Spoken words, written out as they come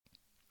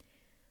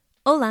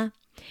Hola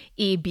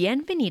y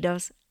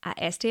bienvenidos a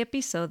este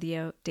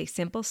episodio de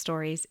Simple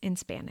Stories in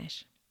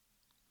Spanish.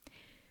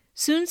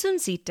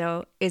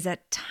 Sunsuncito is a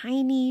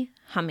tiny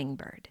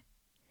hummingbird.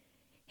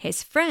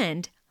 His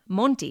friend,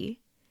 Monty,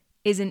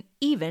 is an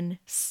even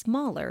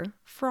smaller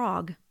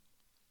frog.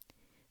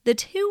 The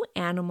two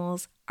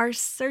animals are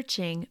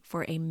searching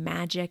for a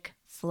magic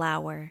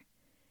flower.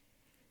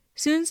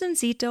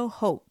 Sunsuncito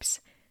hopes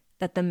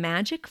that the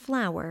magic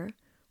flower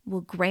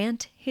will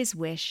grant his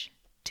wish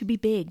to be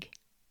big.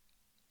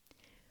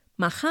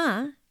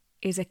 Maja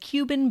is a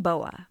Cuban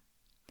boa.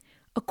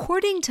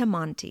 According to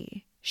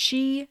Monty,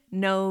 she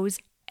knows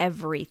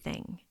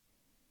everything.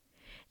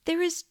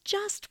 There is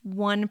just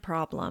one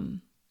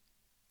problem.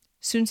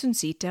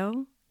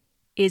 Sunsuncito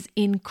is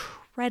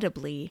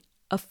incredibly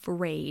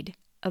afraid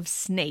of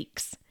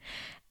snakes,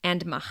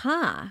 and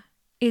Maja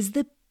is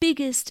the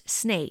biggest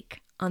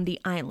snake on the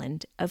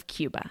island of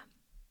Cuba.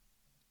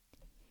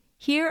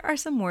 Here are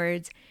some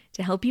words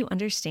to help you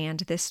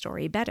understand this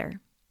story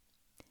better.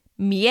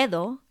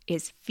 Miedo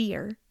is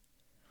fear.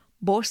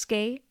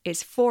 Bosque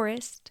is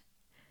forest.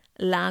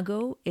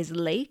 Lago is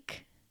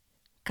lake.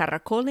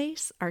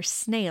 Caracoles are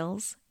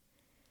snails.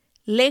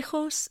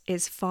 Lejos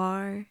is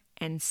far,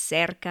 and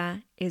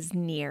cerca is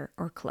near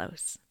or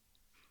close.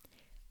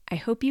 I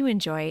hope you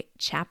enjoy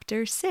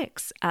Chapter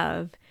 6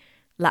 of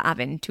La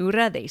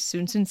Aventura de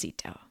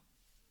Sunsuncito.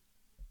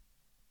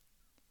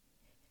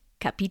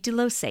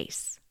 Capítulo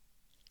 6.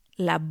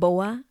 La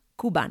boa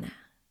cubana.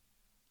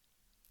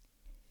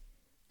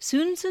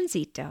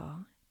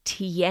 Sunsuncito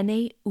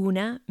tiene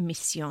una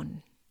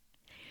misión.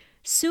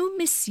 Su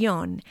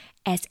misión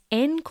es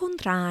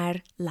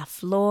encontrar la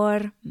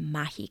flor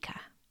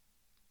mágica.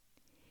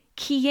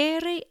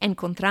 Quiere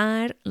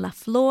encontrar la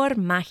flor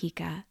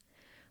mágica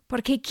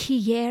porque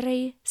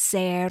quiere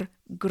ser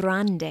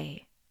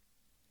grande.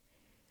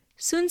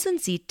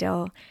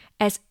 Sunsuncito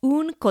es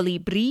un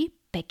colibrí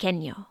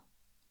pequeño.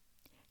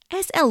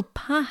 Es el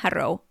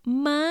pájaro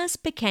más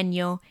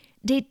pequeño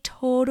de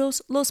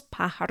todos los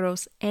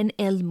pájaros en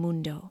el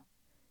mundo.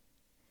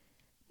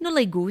 No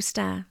le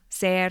gusta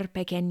ser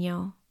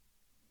pequeño.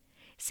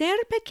 Ser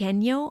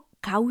pequeño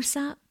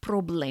causa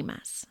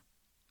problemas.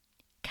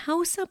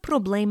 Causa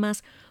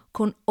problemas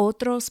con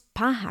otros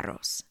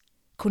pájaros,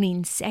 con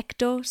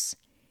insectos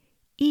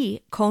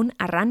y con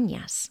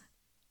arañas.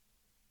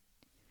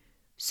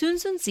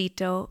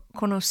 Sunsuncito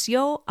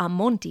conoció a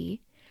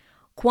Monty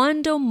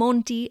cuando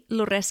Monty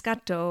lo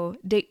rescató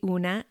de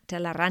una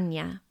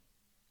telaraña.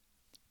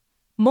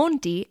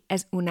 Monty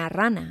es una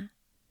rana.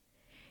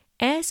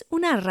 Es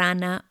una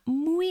rana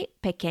muy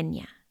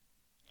pequeña.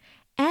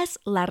 Es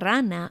la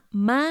rana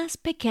más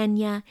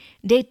pequeña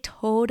de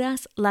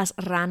todas las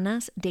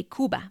ranas de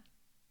Cuba.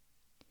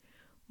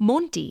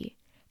 Monty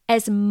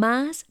es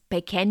más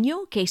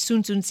pequeño que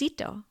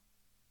Sunsuncito.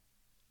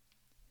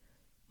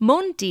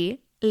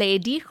 Monty le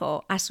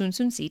dijo a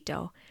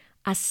Sunsuncito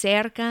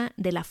acerca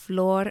de la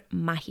flor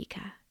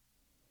mágica.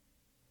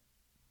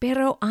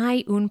 Pero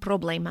hay un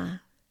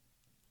problema.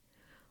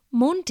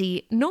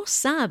 Monty no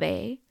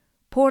sabe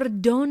por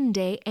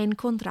dónde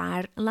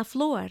encontrar la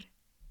flor.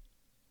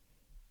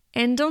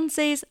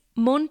 Entonces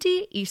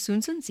Monty y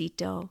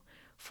Sunsuncito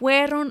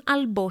fueron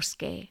al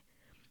bosque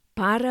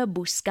para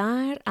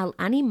buscar al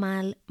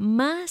animal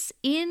más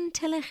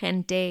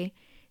inteligente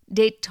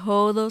de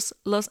todos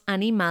los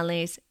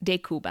animales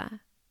de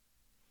Cuba,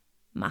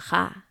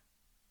 Maja.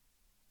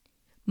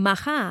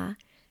 Maja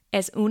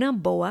es una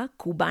boa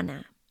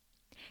cubana.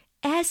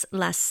 Es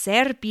la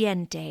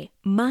serpiente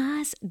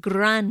más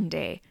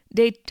grande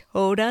de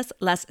todas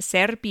las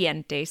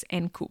serpientes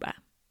en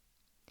Cuba.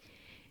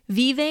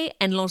 Vive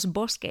en los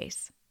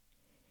bosques.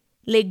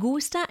 Le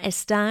gusta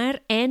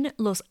estar en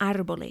los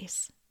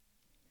árboles.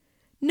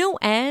 No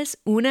es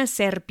una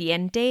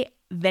serpiente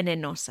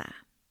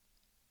venenosa.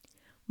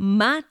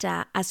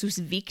 Mata a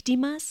sus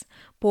víctimas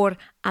por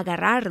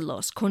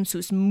agarrarlos con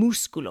sus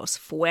músculos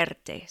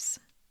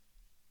fuertes.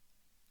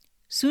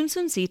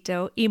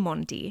 Sunsuncito y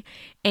Monty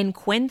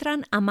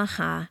encuentran a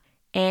Maja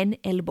en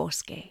el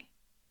bosque.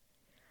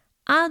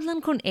 Hablan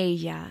con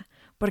ella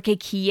porque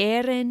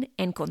quieren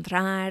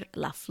encontrar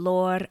la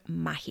flor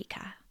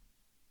mágica.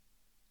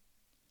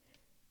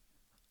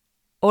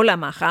 Hola,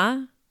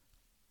 Maja.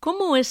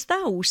 ¿Cómo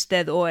está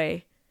usted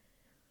hoy?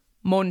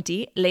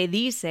 Monty le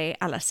dice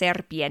a la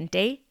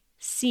serpiente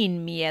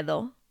sin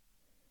miedo.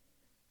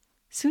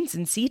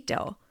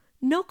 Sunsuncito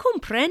no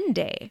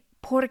comprende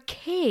por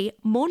qué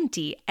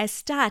Monty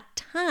está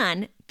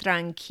tan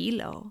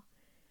tranquilo.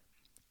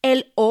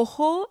 El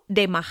ojo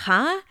de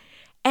Maja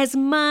es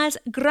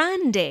más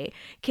grande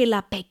que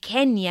la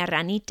pequeña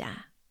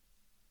ranita.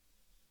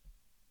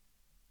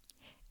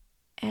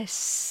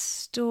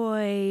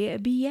 Estoy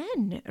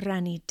bien,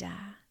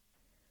 ranita.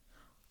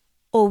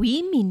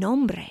 Oí mi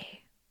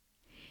nombre.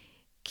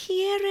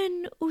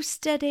 ¿Quieren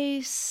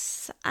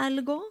ustedes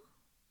algo?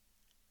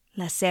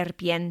 La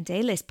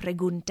serpiente les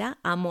pregunta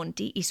a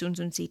Monty y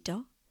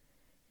Sunsuncito.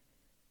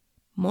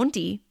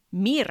 Monty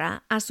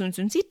mira a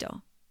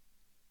Sunsuncito.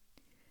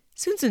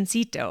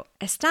 Sunsuncito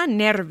está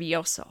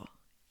nervioso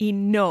y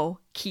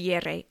no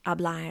quiere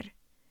hablar.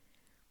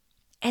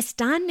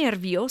 Está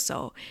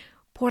nervioso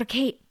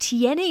porque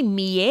tiene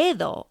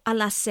miedo a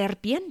las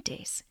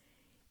serpientes.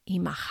 Y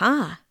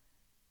Maja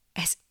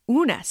es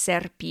una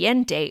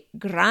serpiente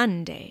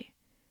grande.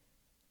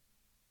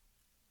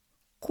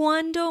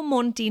 Cuando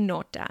Monty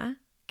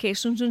nota que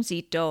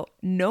Zunzuncito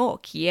no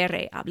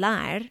quiere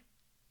hablar,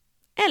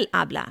 él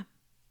habla.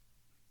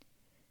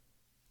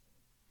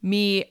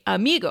 Mi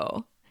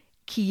amigo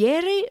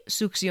quiere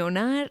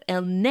succionar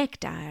el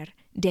néctar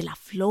de la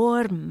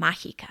flor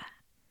mágica.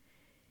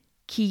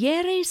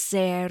 Quiere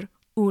ser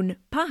un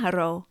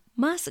pájaro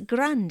más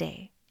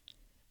grande.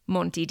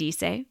 Monty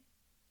dice.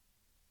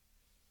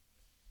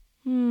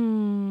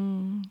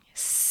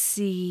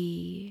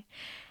 Sí,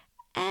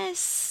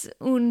 es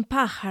un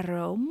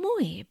pájaro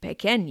muy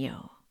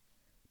pequeño,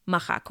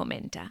 Maja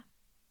comenta.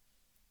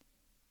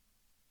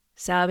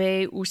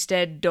 ¿Sabe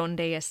usted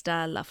dónde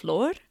está la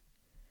flor?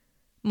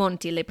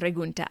 Monty le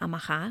pregunta a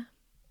Maja.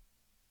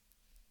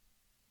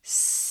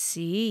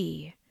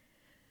 Sí,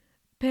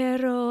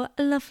 pero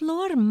la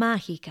flor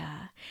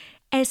mágica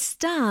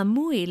está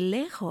muy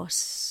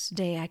lejos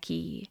de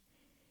aquí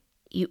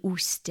y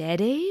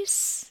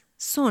ustedes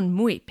son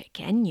muy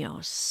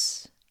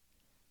pequeños.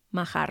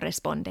 Maja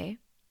responde.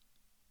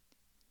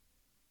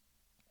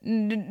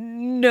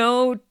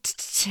 No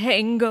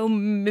tengo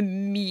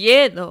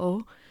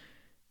miedo.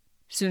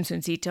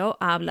 Zunzuncito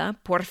habla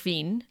por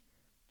fin.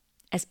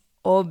 Es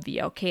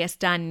obvio que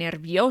está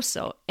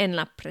nervioso en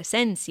la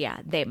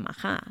presencia de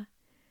Maja.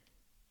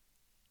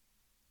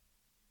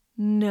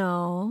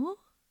 No.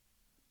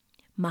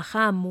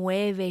 Maja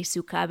mueve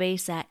su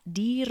cabeza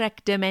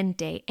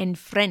directamente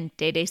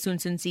enfrente de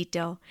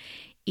Zunzuncito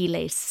y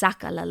le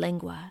saca la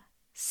lengua.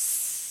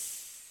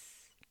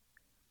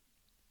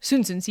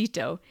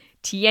 Zunzuncito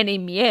tiene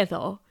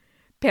miedo,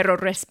 pero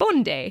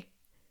responde.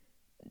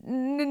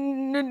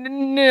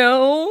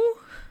 No.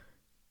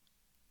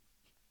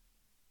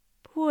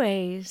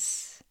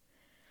 Pues,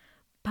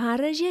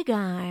 para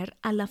llegar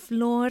a la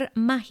flor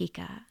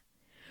mágica,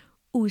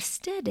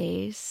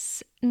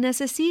 ustedes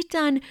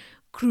necesitan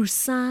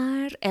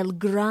cruzar el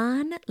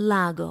gran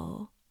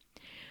lago,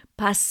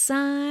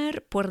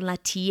 pasar por la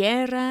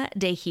tierra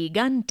de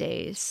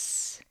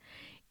gigantes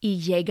y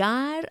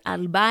llegar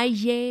al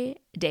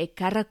valle de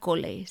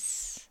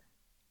caracoles.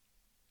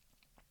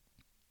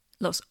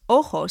 Los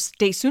ojos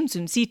de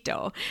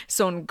Zunzuncito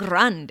son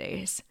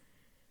grandes.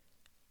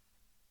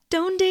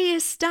 ¿Dónde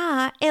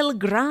está el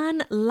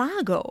gran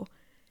lago?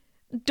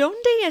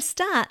 ¿Dónde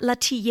está la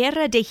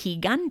tierra de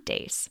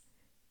gigantes?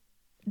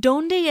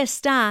 ¿Dónde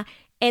está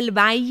el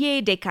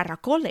valle de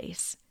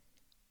caracoles?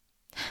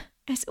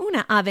 Es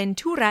una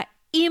aventura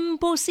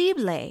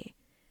imposible.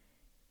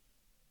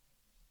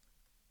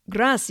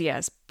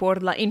 Gracias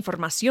por la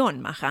información,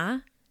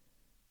 Maja.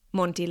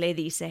 Monty le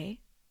dice.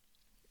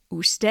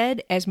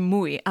 Usted es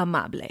muy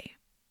amable.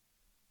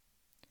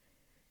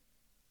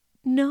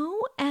 No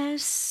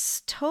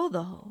es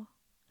todo.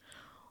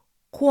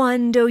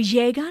 Cuando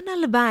llegan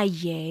al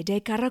valle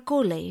de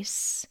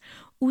caracoles,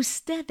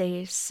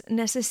 ustedes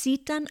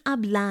necesitan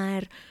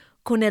hablar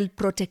con el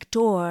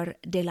protector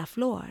de la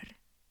flor.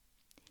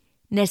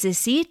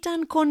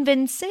 Necesitan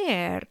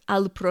convencer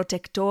al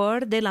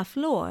protector de la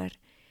flor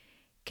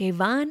que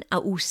van a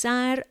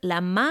usar la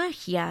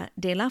magia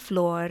de la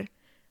flor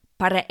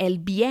para el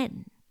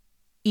bien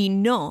y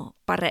no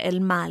para el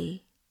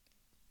mal.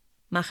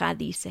 Maja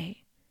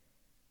dice.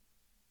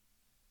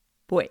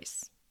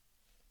 Pues,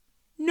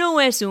 no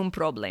es un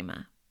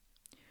problema.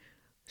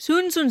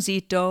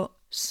 Zunzuncito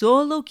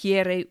solo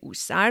quiere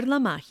usar la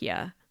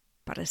magia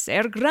para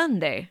ser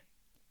grande.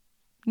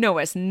 No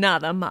es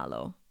nada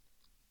malo.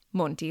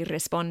 Monty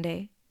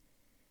responde.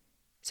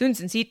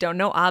 Zunzuncito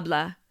no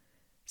habla,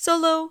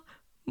 solo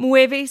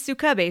mueve su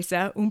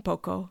cabeza un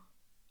poco.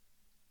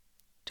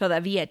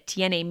 Todavía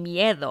tiene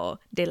miedo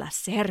de la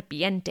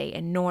serpiente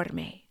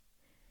enorme.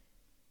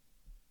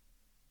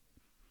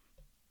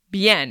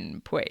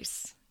 Bien,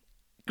 pues.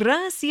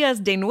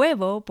 Gracias de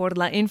nuevo por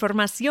la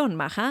información,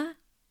 Maja.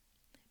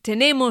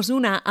 Tenemos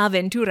una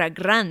aventura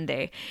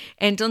grande,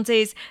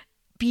 entonces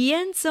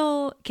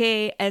pienso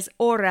que es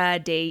hora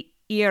de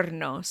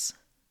irnos,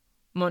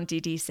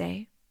 Monty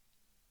dice.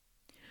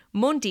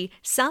 Monty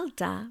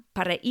salta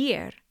para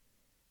ir,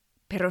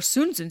 pero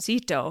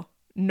Zunzuncito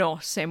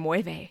no se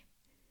mueve.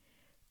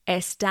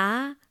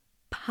 Está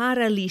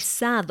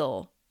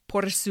paralizado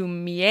por su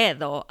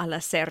miedo a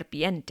la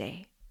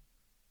serpiente.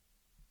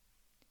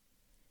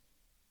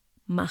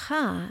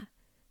 Maja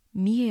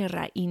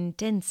mira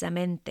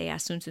intensamente a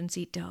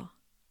Zunzuncito.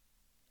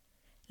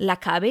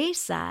 La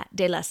cabeza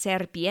de la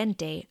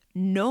serpiente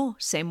no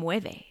se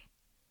mueve,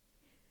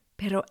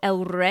 pero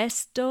el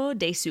resto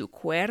de su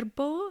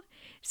cuerpo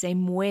se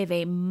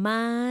mueve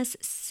más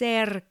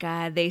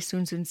cerca de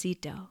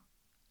Zunzuncito.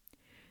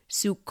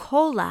 Su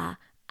cola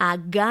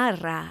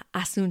agarra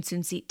a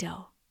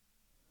Zunzuncito.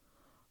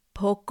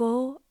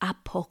 Poco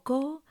a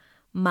poco,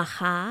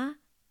 Maja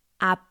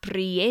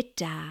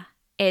aprieta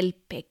el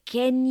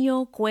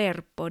pequeño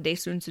cuerpo de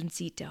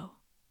Zunzuncito.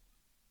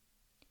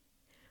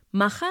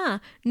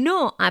 Maja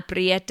no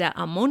aprieta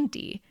a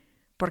Monty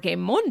porque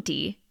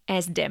Monty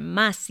es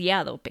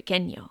demasiado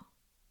pequeño.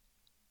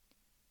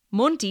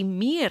 Monty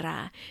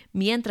mira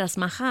mientras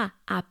Maja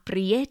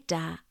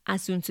aprieta a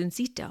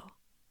Zunzuncito.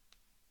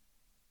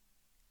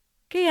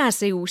 ¿Qué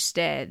hace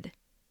usted?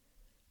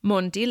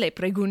 Monty le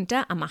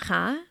pregunta a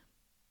Maja.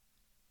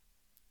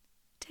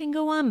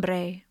 Tengo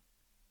hambre.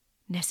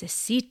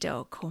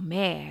 Necesito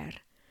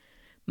comer.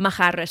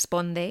 Maja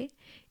responde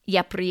y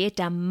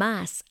aprieta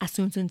más a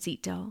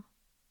Zunzuncito.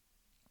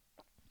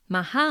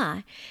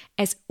 Maja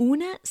es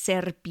una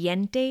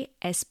serpiente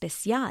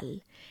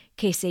especial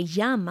que se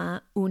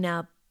llama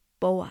una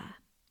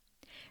boa.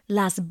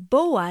 Las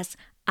boas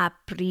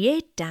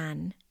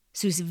aprietan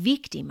sus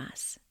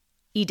víctimas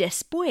y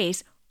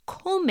después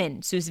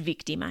comen sus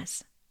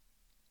víctimas.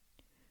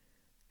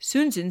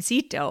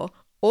 Zunzuncito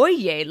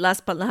oye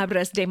las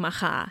palabras de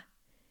Maja.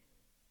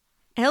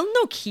 Él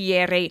no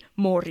quiere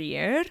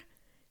morir.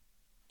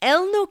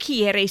 Él no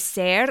quiere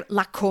ser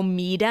la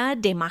comida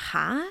de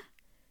Maja.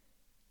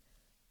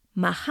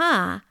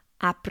 Maja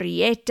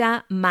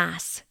aprieta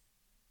más.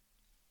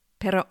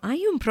 Pero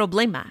hay un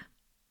problema.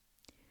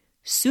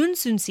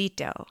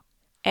 Zunzuncito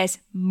es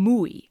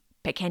muy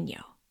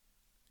pequeño.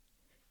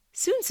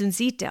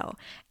 Zunzuncito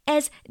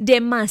es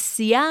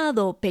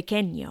demasiado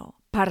pequeño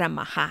para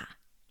Maja.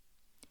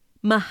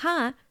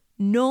 Maja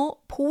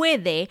no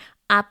puede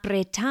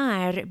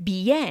apretar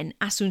bien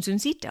a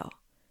Zunzuncito.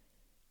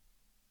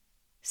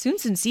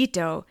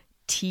 Zunzuncito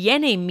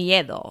tiene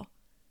miedo,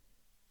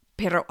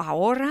 pero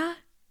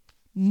ahora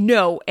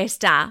no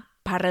está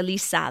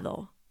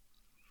paralizado.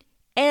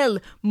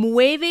 Él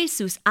mueve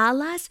sus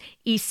alas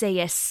y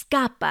se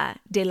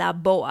escapa de la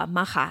boa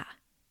Maja.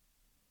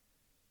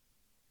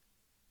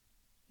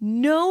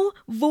 No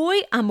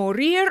voy a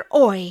morir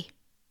hoy,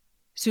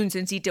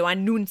 Zunzuncito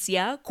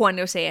anuncia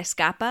cuando se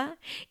escapa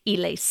y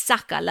le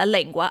saca la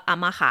lengua a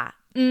Maja.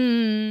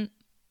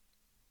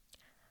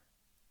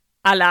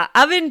 ¡A la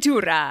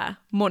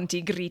aventura!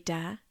 Monty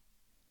grita.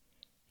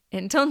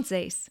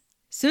 Entonces,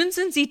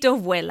 Zunzuncito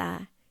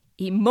vuela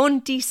y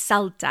Monty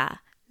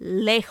salta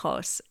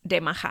lejos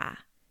de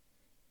Maja.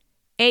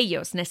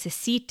 Ellos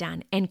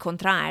necesitan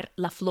encontrar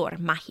la flor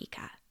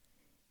mágica.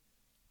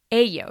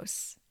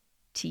 Ellos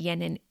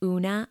tienen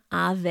una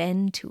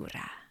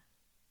aventura.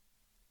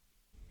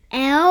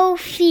 El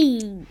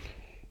fin.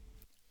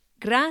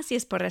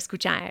 Gracias por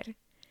escuchar.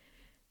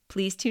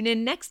 Please tune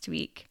in next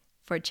week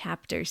for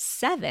Chapter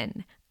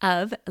 7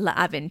 of La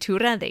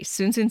Aventura de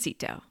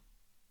Zunzuncito.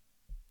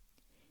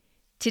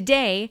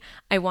 Today,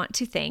 I want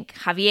to thank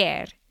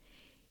Javier.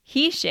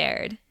 He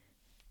shared,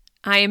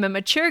 I am a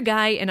mature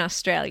guy in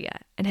Australia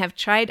and have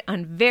tried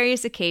on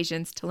various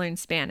occasions to learn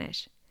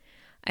Spanish.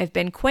 I've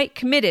been quite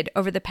committed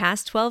over the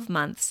past 12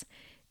 months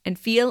and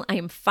feel I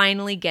am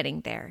finally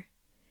getting there.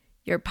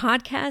 Your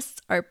podcasts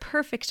are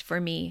perfect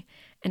for me,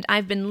 and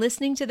I've been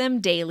listening to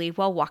them daily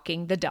while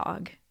walking the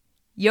dog.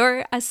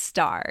 You're a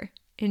star.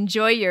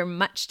 Enjoy your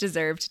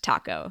much-deserved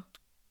taco.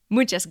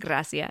 Muchas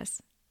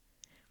gracias.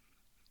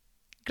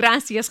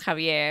 Gracias,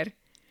 Javier.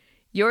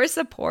 Your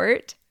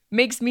support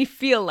makes me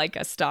feel like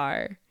a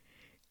star.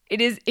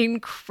 It is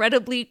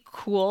incredibly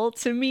cool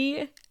to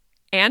me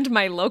and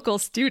my local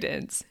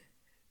students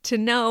to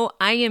know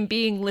I am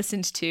being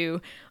listened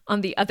to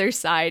on the other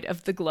side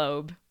of the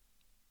globe.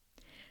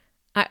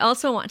 I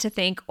also want to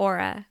thank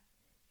Aura.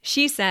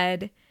 She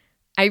said,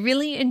 I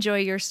really enjoy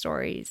your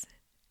stories.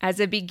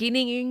 As a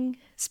beginning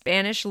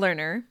Spanish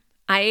learner,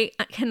 I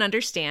can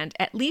understand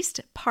at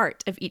least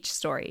part of each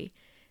story,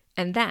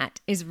 and that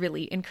is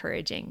really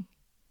encouraging.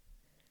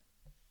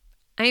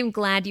 I am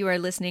glad you are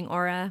listening,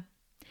 Aura.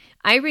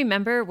 I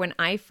remember when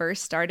I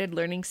first started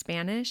learning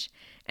Spanish,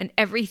 and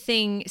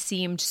everything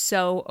seemed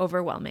so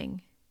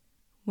overwhelming.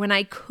 When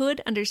I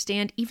could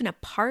understand even a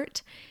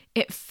part,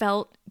 it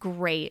felt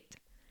great.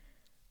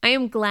 I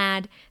am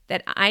glad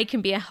that I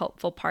can be a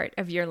helpful part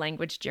of your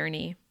language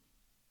journey.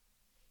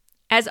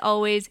 As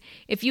always,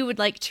 if you would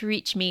like to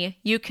reach me,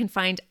 you can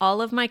find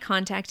all of my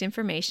contact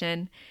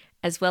information,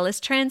 as well as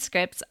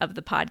transcripts of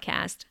the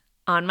podcast,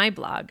 on my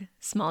blog,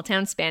 Small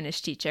Town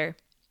Spanish Teacher.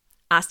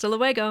 Hasta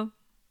luego!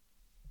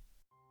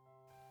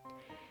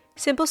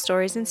 Simple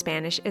Stories in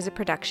Spanish is a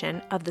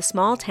production of the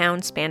Small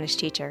Town Spanish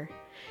Teacher.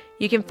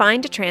 You can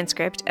find a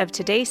transcript of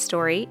today's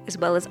story, as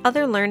well as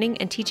other learning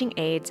and teaching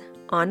aids,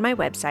 on my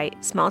website,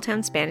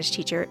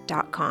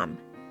 smalltownspanishteacher.com.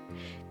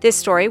 This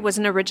story was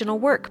an original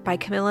work by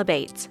Camilla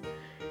Bates.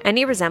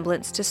 Any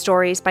resemblance to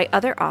stories by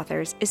other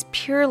authors is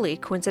purely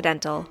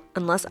coincidental,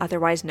 unless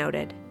otherwise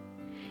noted.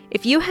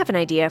 If you have an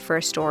idea for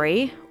a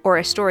story, or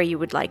a story you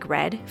would like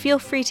read, feel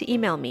free to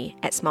email me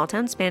at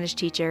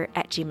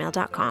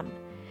smalltownspanishteacher@gmail.com.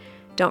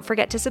 Don't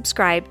forget to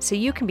subscribe so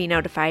you can be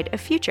notified of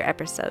future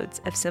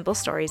episodes of Simple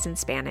Stories in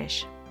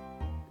Spanish.